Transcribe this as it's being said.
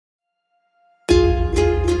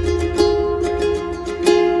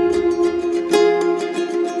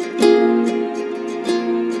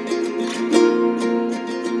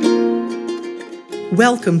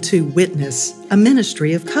Welcome to Witness, a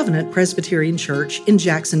ministry of Covenant Presbyterian Church in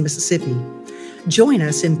Jackson, Mississippi. Join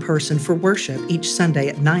us in person for worship each Sunday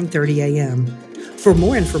at 9:30 a.m. For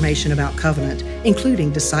more information about Covenant,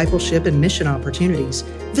 including discipleship and mission opportunities,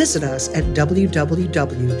 visit us at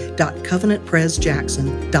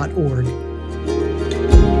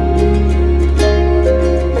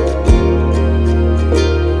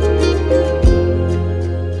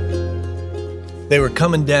They were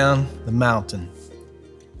coming down the mountain.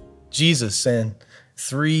 Jesus and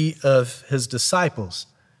three of his disciples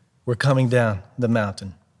were coming down the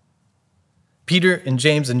mountain. Peter and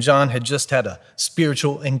James and John had just had a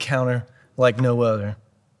spiritual encounter like no other.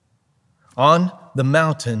 On the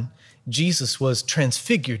mountain, Jesus was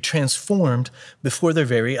transfigured, transformed before their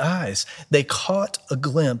very eyes. They caught a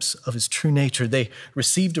glimpse of his true nature. They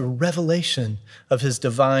received a revelation of his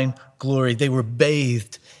divine glory. They were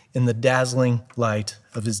bathed in the dazzling light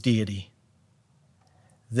of his deity.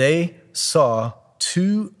 They saw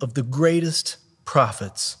two of the greatest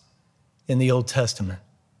prophets in the Old Testament,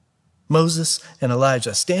 Moses and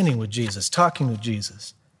Elijah, standing with Jesus, talking with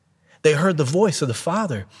Jesus. They heard the voice of the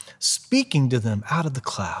Father speaking to them out of the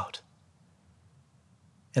cloud,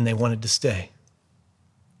 and they wanted to stay.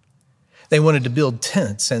 They wanted to build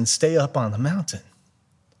tents and stay up on the mountain.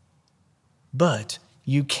 But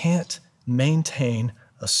you can't maintain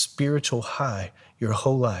a spiritual high your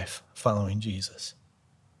whole life following Jesus.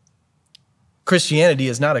 Christianity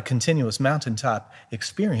is not a continuous mountaintop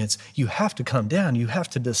experience. You have to come down. You have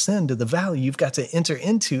to descend to the valley. You've got to enter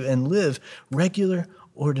into and live regular,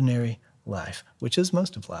 ordinary life, which is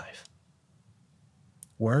most of life.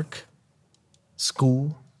 Work,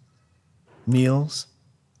 school, meals,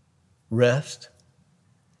 rest,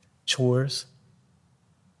 chores,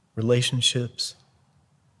 relationships.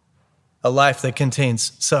 A life that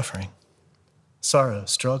contains suffering, sorrow,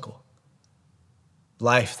 struggle.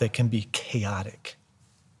 Life that can be chaotic,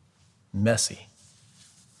 messy.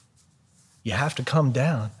 You have to come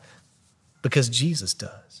down because Jesus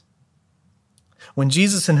does. When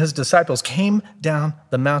Jesus and his disciples came down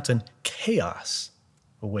the mountain, chaos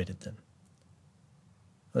awaited them.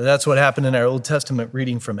 That's what happened in our Old Testament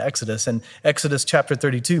reading from Exodus. In Exodus chapter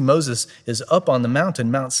 32, Moses is up on the mountain,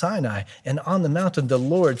 Mount Sinai, and on the mountain the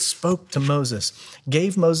Lord spoke to Moses,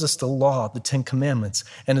 gave Moses the law, the 10 Commandments.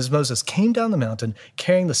 And as Moses came down the mountain,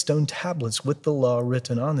 carrying the stone tablets with the law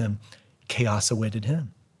written on them, chaos awaited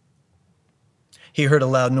him. He heard a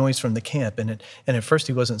loud noise from the camp, and at first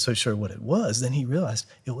he wasn't so sure what it was. Then he realized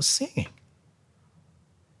it was singing.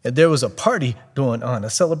 There was a party going on, a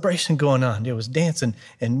celebration going on. There was dancing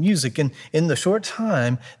and music. And in the short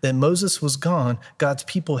time that Moses was gone, God's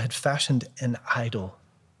people had fashioned an idol,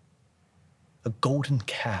 a golden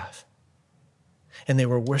calf. And they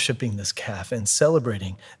were worshiping this calf and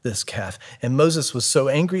celebrating this calf. And Moses was so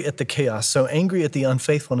angry at the chaos, so angry at the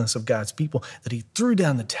unfaithfulness of God's people, that he threw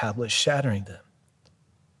down the tablets, shattering them.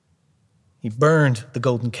 He burned the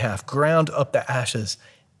golden calf, ground up the ashes,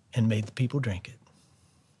 and made the people drink it.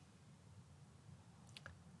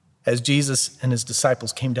 As Jesus and his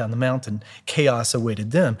disciples came down the mountain, chaos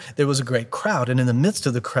awaited them. There was a great crowd, and in the midst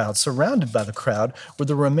of the crowd, surrounded by the crowd, were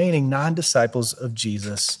the remaining 9 disciples of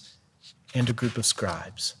Jesus and a group of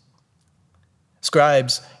scribes.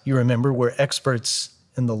 Scribes, you remember, were experts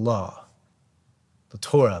in the law, the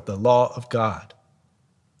Torah, the law of God.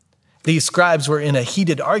 These scribes were in a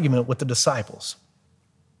heated argument with the disciples.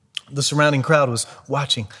 The surrounding crowd was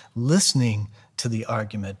watching, listening to the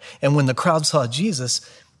argument. And when the crowd saw Jesus,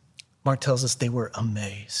 Mark tells us they were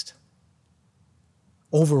amazed,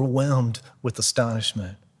 overwhelmed with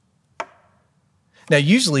astonishment. Now,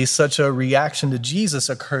 usually such a reaction to Jesus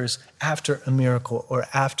occurs after a miracle or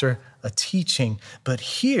after a teaching, but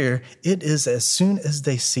here it is as soon as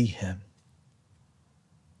they see him.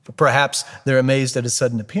 Perhaps they're amazed at his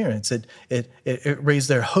sudden appearance. It raised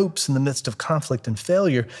their hopes in the midst of conflict and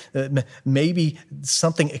failure. Maybe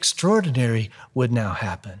something extraordinary would now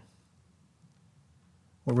happen.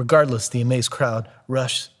 Well, regardless, the amazed crowd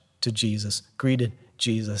rushed to Jesus, greeted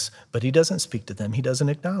Jesus, but he doesn't speak to them. He doesn't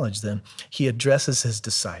acknowledge them. He addresses his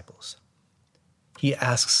disciples. He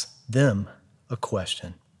asks them a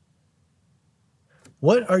question.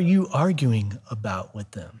 What are you arguing about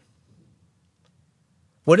with them?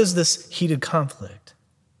 What is this heated conflict?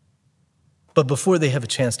 But before they have a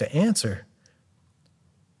chance to answer,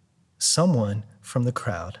 someone from the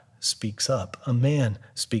crowd speaks up. A man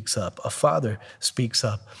speaks up. A father speaks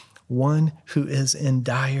up. One who is in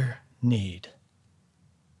dire need.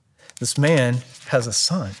 This man has a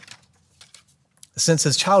son. Since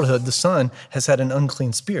his childhood, the son has had an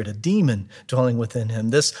unclean spirit, a demon dwelling within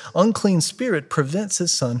him. This unclean spirit prevents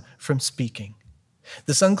his son from speaking.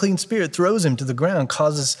 This unclean spirit throws him to the ground,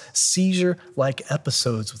 causes seizure-like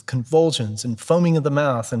episodes with convulsions and foaming of the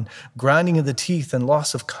mouth and grinding of the teeth and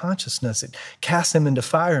loss of consciousness. It casts him into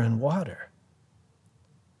fire and water.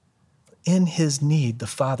 In his need, the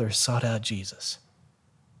Father sought out Jesus,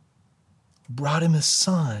 brought him his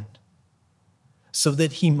Son so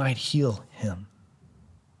that he might heal him.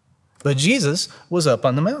 But Jesus was up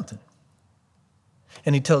on the mountain.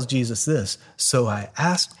 And he tells Jesus this, "So I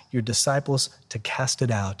asked your disciples to cast it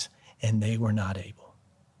out, and they were not able."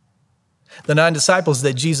 The 9 disciples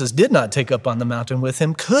that Jesus did not take up on the mountain with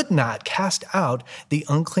him could not cast out the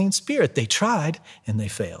unclean spirit. They tried, and they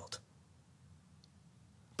failed.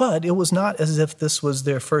 But it was not as if this was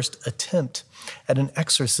their first attempt at an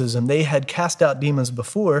exorcism. They had cast out demons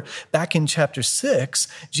before. Back in chapter 6,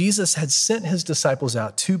 Jesus had sent his disciples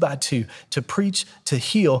out 2 by 2 to preach, to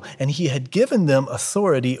heal, and he had given them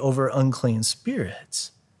authority over unclean spirits.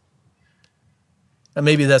 And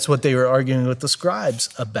maybe that's what they were arguing with the scribes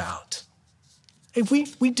about. Hey,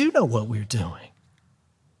 we do know what we're doing.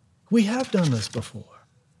 We have done this before,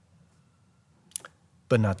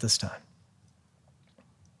 but not this time.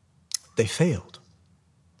 They failed.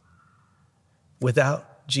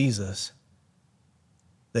 Without Jesus,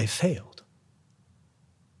 they failed.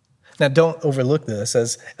 Now, don't overlook this.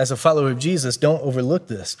 As a follower of Jesus, don't overlook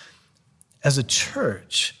this. As a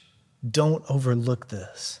church, don't overlook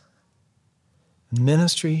this.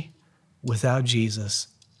 Ministry without Jesus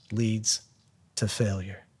leads to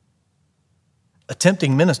failure.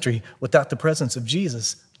 Attempting ministry without the presence of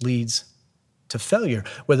Jesus leads to failure,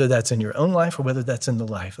 whether that's in your own life or whether that's in the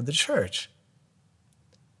life of the church.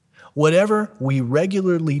 Whatever we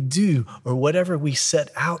regularly do or whatever we set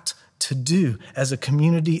out to do as a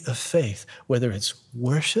community of faith, whether it's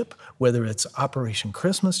worship, whether it's Operation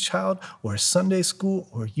Christmas Child or Sunday school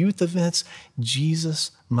or youth events,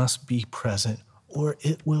 Jesus must be present or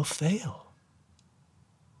it will fail.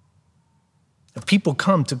 People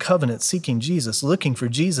come to Covenant seeking Jesus, looking for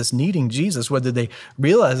Jesus, needing Jesus, whether they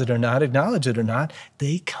realize it or not, acknowledge it or not.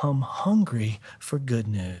 They come hungry for good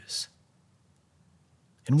news.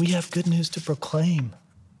 And we have good news to proclaim,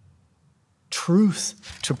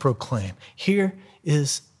 truth to proclaim. Here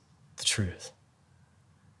is the truth.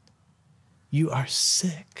 You are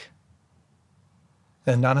sick.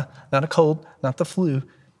 And not a cold, not the flu,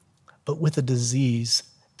 but with a disease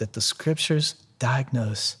that the scriptures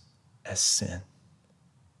diagnose as sin.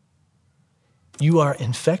 You are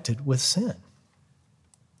infected with sin.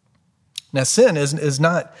 Now, sin is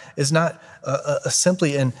not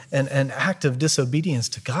simply an act of disobedience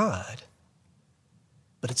to God,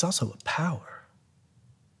 but it's also a power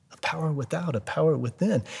without, a power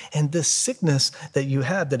within. And this sickness that you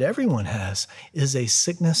have, that everyone has, is a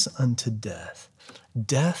sickness unto death.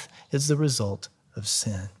 Death is the result of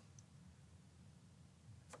sin.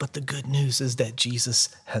 But the good news is that Jesus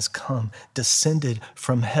has come, descended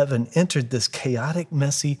from heaven, entered this chaotic,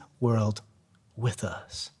 messy world with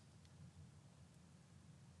us.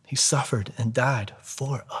 He suffered and died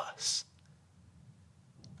for us.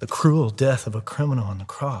 The cruel death of a criminal on the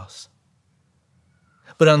cross.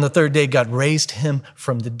 But on the 3rd day, God raised him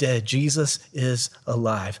from the dead. Jesus is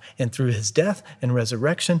alive. And through his death and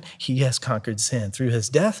resurrection, he has conquered sin. Through his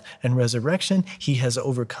death and resurrection, he has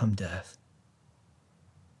overcome death.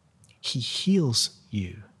 He heals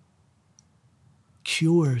you,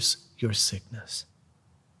 cures your sickness,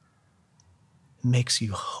 makes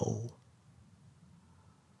you whole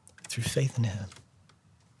through faith in him.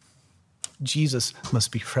 Jesus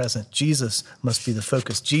must be present. Jesus must be the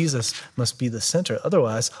focus. Jesus must be the center.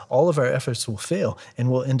 Otherwise, all of our efforts will fail and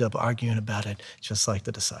we'll end up arguing about it just like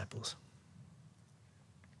the disciples.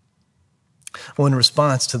 Well, in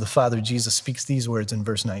response to the Father, Jesus speaks these words in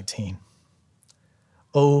verse 19.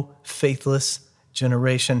 "O faithless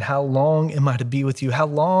generation, how long am I to be with you? How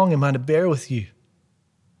long am I to bear with you?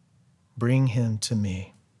 Bring him to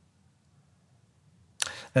me."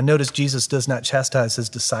 Now notice Jesus does not chastise his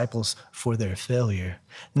disciples for their failure.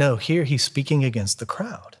 No, here he's speaking against the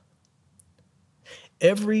crowd.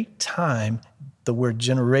 Every time the word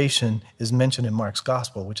generation is mentioned in Mark's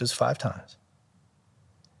gospel, which is 5 times,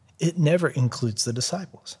 it never includes the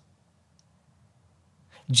disciples.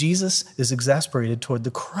 Jesus is exasperated toward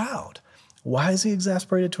the crowd. Why is he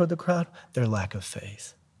exasperated toward the crowd? Their lack of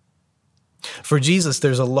faith. For Jesus,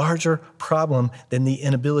 there's a larger problem than the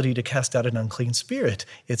inability to cast out an unclean spirit.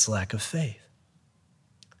 It's lack of faith.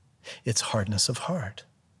 It's hardness of heart.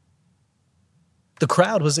 The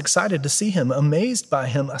crowd was excited to see him, amazed by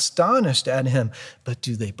him, astonished at him. But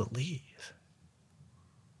do they believe?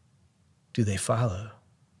 Do they follow?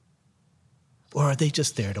 Or are they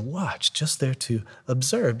just there to watch, just there to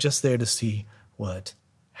observe, just there to see what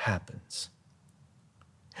happens.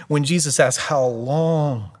 When Jesus asks, how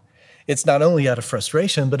long? It's not only out of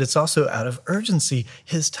frustration, but it's also out of urgency.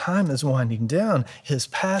 His time is winding down. His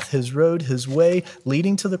path, his road, his way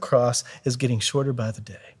leading to the cross is getting shorter by the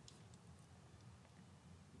day.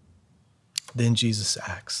 Then Jesus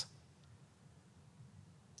acts.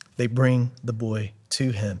 They bring the boy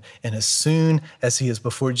to him. And as soon as he is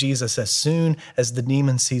before Jesus, as soon as the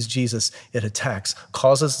demon sees Jesus, it attacks,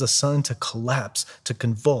 causes the son to collapse, to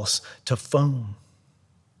convulse, to foam.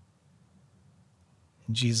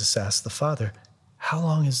 And Jesus asks the father, how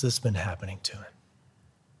long has this been happening to him?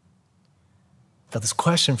 Now, this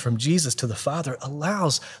question from Jesus to the father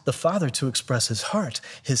allows the father to express his heart,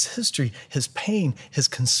 his history, his pain, his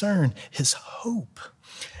concern, his hope.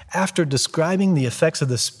 After describing the effects of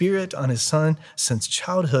the Spirit on his son since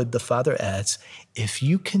childhood, the father adds, if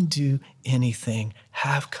you can do anything,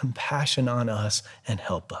 have compassion on us and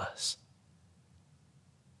help us.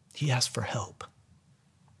 He asks for help.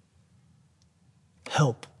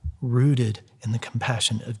 Help rooted in the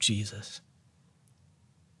compassion of Jesus.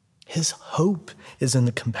 His hope is in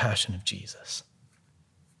the compassion of Jesus.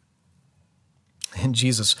 And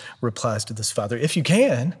Jesus replies to this father, if you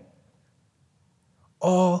can,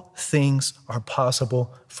 all things are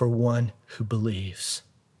possible for one who believes.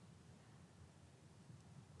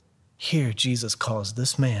 Here, Jesus calls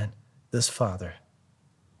this man, this father,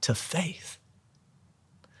 to faith.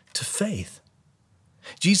 To faith.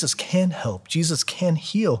 Jesus can help. Jesus can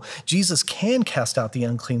heal. Jesus can cast out the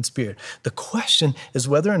unclean spirit. The question is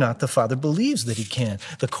whether or not the father believes that he can.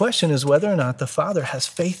 The question is whether or not the father has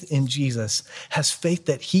faith in Jesus, has faith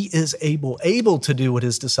that he is able to do what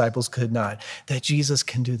his disciples could not, that Jesus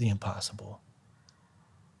can do the impossible.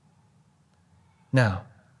 Now,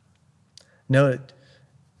 note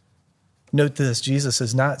this, Jesus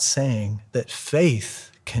is not saying that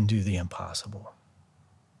faith can do the impossible.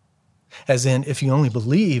 As in, if you only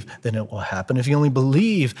believe, then it will happen. If you only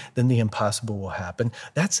believe, then the impossible will happen.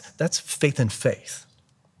 That's faith in faith,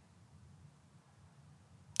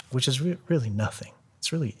 which is really nothing.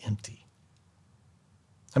 It's really empty.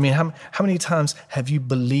 I mean, how many times have you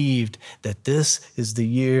believed that this is the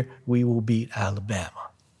year we will beat Alabama?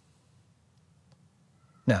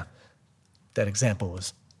 Now, that example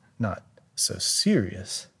was not so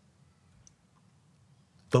serious.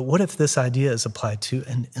 But what if this idea is applied to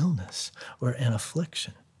an illness or an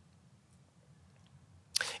affliction?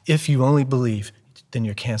 If you only believe, then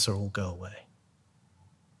your cancer will go away.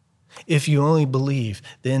 If you only believe,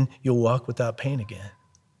 then you'll walk without pain again.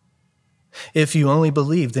 If you only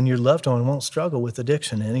believe, then your loved one won't struggle with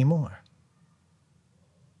addiction anymore.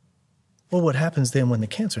 Well, what happens then when the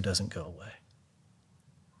cancer doesn't go away?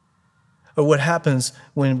 Or what happens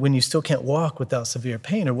when you still can't walk without severe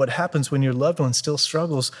pain? Or what happens when your loved one still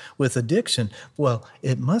struggles with addiction? Well,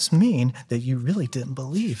 it must mean that you really didn't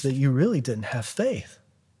believe, that you really didn't have faith.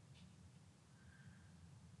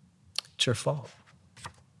 It's your fault.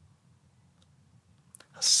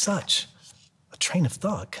 Such a train of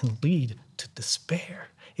thought can lead to despair.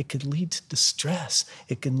 It could lead to distress.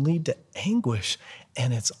 It can lead to anguish,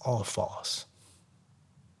 and it's all false.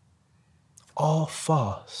 All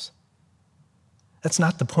false. That's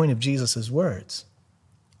not the point of Jesus' words.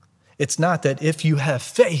 It's not that if you have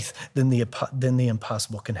faith, then the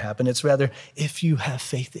impossible can happen. It's rather, if you have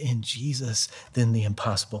faith in Jesus, then the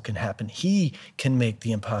impossible can happen. He can make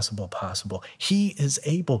the impossible possible. He is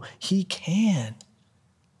able. He can.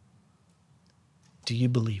 Do you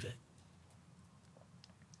believe it?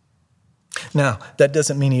 Now, that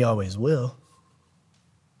doesn't mean he always will.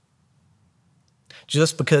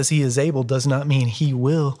 Just because he is able does not mean he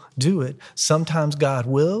will do it. Sometimes God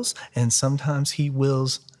wills, and sometimes he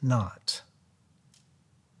wills not.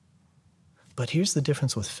 But here's the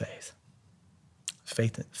difference with faith.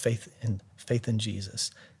 Faith in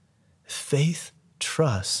Jesus. Faith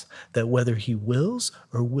trusts that whether he wills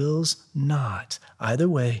or wills not, either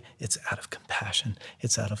way, it's out of compassion.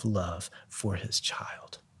 It's out of love for his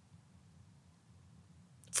child.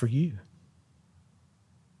 For you.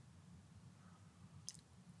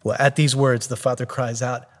 Well, at these words, the father cries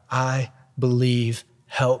out, I believe,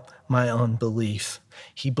 help my unbelief.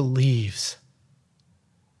 He believes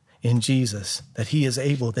in Jesus, that he is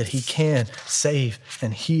able, that he can save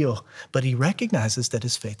and heal. But he recognizes that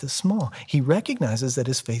his faith is small. He recognizes that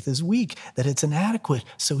his faith is weak, that it's inadequate,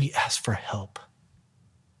 so he asks for help.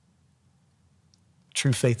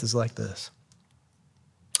 True faith is like this.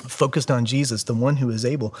 Focused on Jesus, the one who is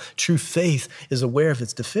able. True faith is aware of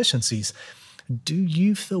its deficiencies. Do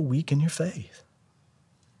you feel weak in your faith?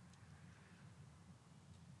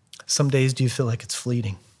 Some days do you feel like it's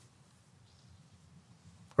fleeting?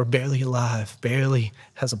 or barely alive, barely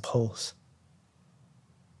has a pulse.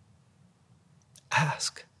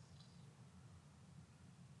 Ask.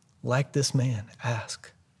 Like this man,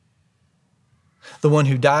 ask. The one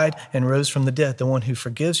who died and rose from the dead, the one who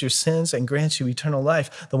forgives your sins and grants you eternal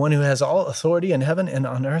life, the one who has all authority in heaven and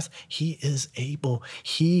on earth, he is able.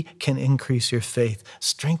 He can increase your faith,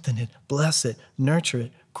 strengthen it, bless it, nurture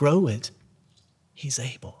it, grow it. He's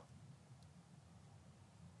able.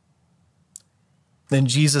 Then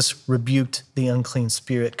Jesus rebuked the unclean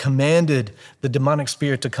spirit, commanded the demonic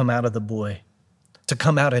spirit to come out of the boy, to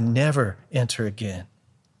come out and never enter again.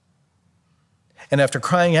 And after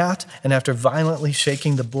crying out and after violently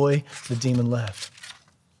shaking the boy, the demon left.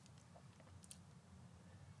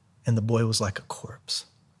 And the boy was like a corpse,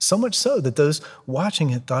 so much so that those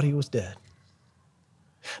watching it thought he was dead.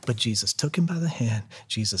 But Jesus took him by the hand,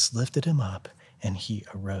 Jesus lifted him up, and he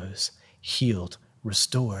arose, healed,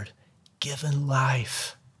 restored, given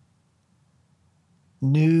life.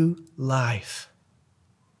 New life.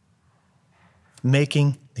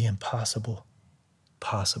 Making the impossible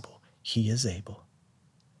possible. He is able.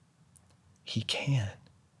 He can.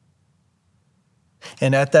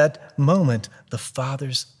 And at that moment, the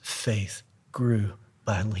Father's faith grew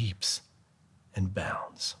by leaps and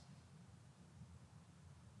bounds.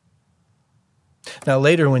 Now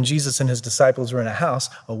later, when Jesus and his disciples were in a house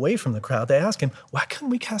away from the crowd, they asked him, why couldn't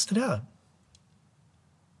we cast it out?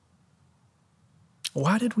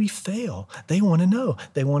 Why did we fail? They want to know.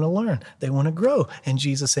 They want to learn. They want to grow. And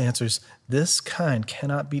Jesus answers, this kind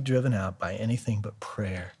cannot be driven out by anything but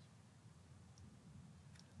prayer.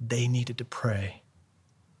 They needed to pray.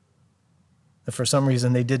 And for some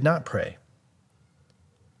reason, they did not pray.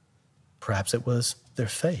 Perhaps it was their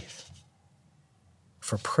faith.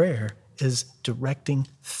 For prayer is directing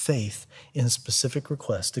faith in specific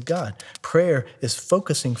requests to God. Prayer is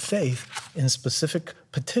focusing faith in specific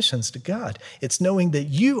petitions to God. It's knowing that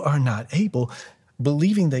you are not able,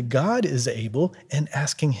 believing that God is able, and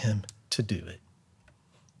asking him to do it.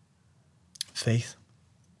 Faith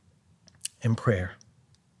and prayer.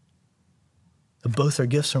 Both are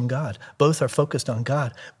gifts from God. Both are focused on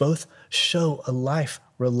God. Both show a life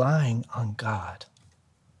relying on God.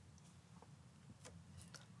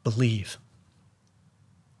 Believe.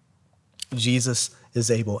 Jesus is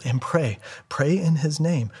able. And pray. Pray in his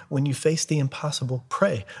name. When you face the impossible,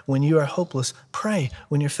 pray. When you are hopeless, pray.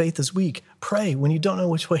 When your faith is weak, pray. When you don't know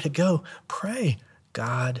which way to go, pray.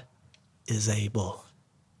 God is able.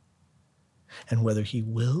 And whether he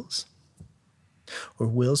wills or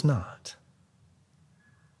wills not,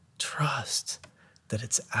 trust that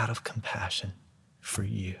it's out of compassion for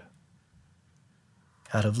you,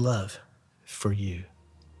 out of love for you,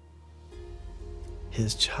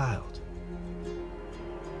 his child,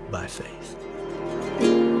 by faith.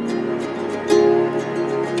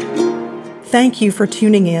 Thank you for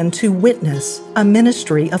tuning in to Witness, a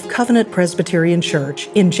ministry of Covenant Presbyterian Church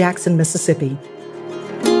in Jackson, Mississippi.